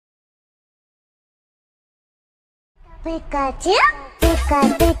Pikachu, Pika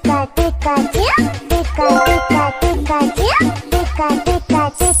Pika Pikachu, Pika Pika Pikachu, Pika Pika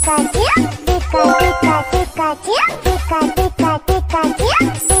Pikachu, Pika Pika Pikachu, Pika Pika Pikachu,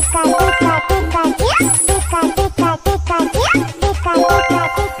 Pika Pika Pikachu, Pika Pika Pikachu, Pika Pika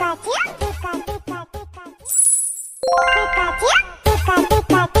Pikachu, Pika Pika Pikachu, Pika Pika Pikachu, Pika Pika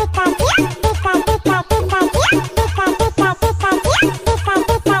Pikachu,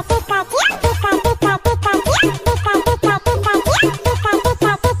 Pika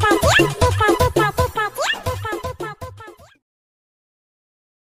Pika Pikachu, Pika Pika Pikachu, Pika Pika Pikachu, Pika Pika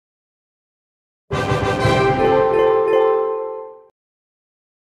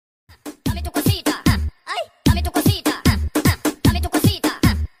Dame tu cosita, ay, dame tu cosita, dame tu cosita,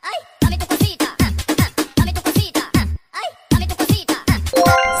 ay, dame tu cosita, dame tu cosita, ay, dame tu cosita,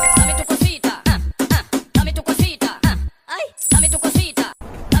 dame tu cosita, dame tu cosita, ay, dame tu cosita,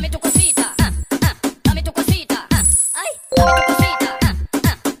 dame tu cosita, dame tu cosita, ay,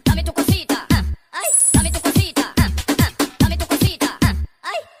 dame tu cosita, dame tu cosita,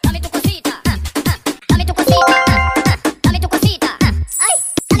 ay, dame tu cosita, dame tu cosita, ay, dame tu cosita, dame tu cosita,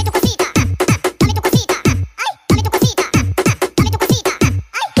 dame tu cosita, ay,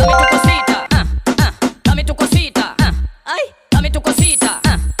 dame tu cosita. Dame tu cosita, ay, dame tu cosita,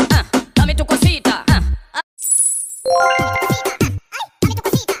 dame tu cosita, ay.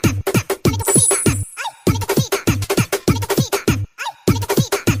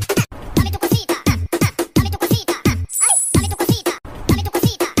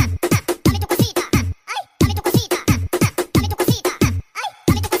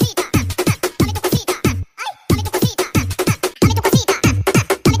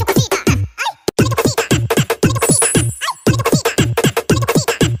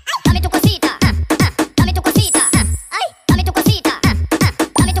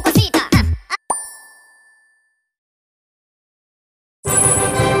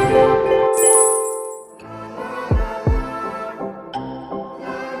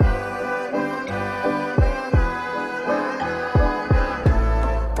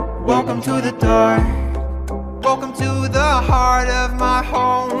 Welcome to the dark. Welcome to the heart of my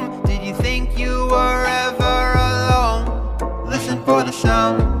home. Did you think you were ever alone? Listen for the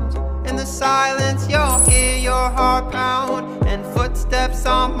sounds. In the silence you'll hear your heart pound, and footsteps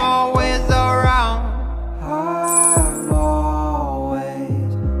I'm always around. I'm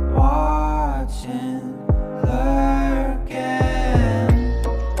always watching, lurking.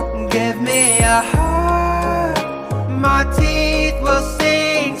 Give me a heart. My teeth will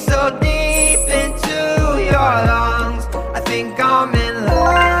sink so deep into your lungs. I think I'm in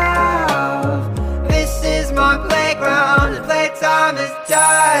love. This is my playground, and playtime has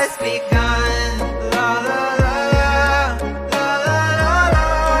just begun. La la la la, la la la la, la.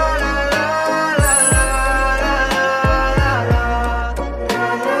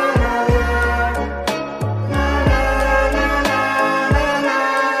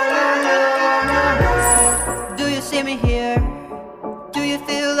 Do you see me here? Do you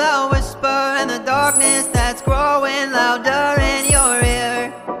feel a whisper in the darkness that's growing louder in your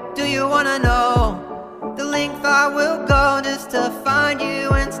ear? Do you wanna know the length I will go just to find you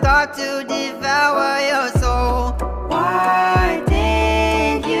and start to devour your soul? Why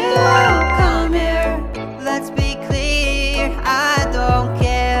did you come here? Let's be clear, I don't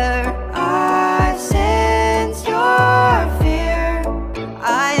care. I sense your fear.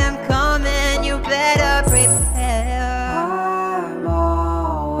 I am coming, you better prepare. I'm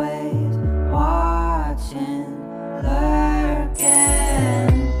always watching, lurking.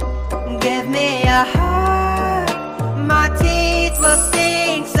 Give me a heart. My teeth will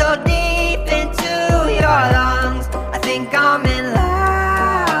sink so deep into your lungs. I think I'm in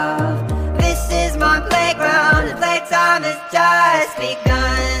love. This is my playground, and playtime has just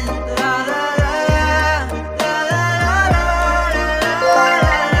begun. La la la la, la la la la,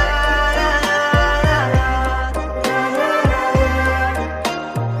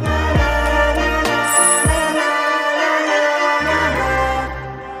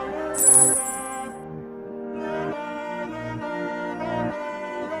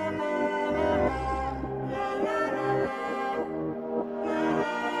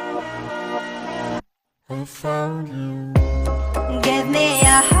 I found you. give me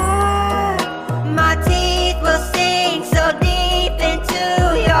a heart. My teeth will sink so deep into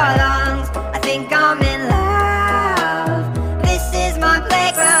your lungs. I think I'm in love. This is my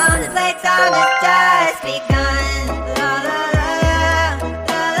playground, and playtime has just begun. La la la la,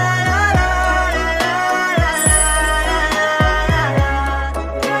 la la la la, la la la la.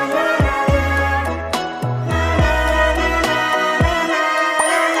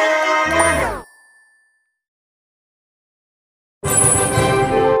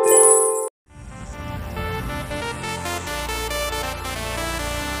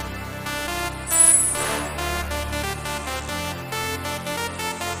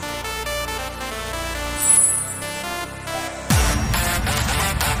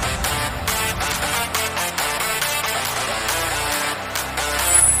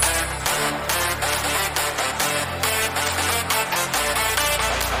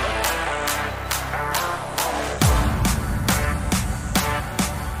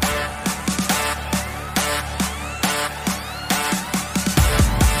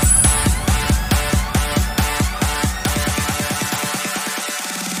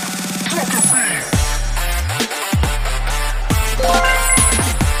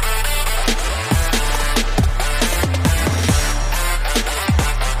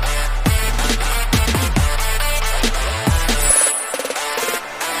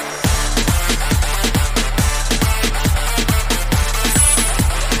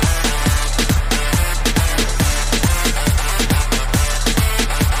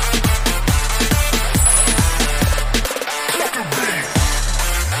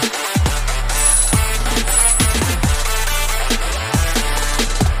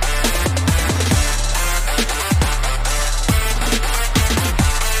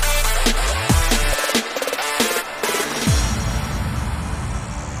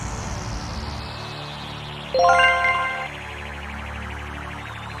 Bye.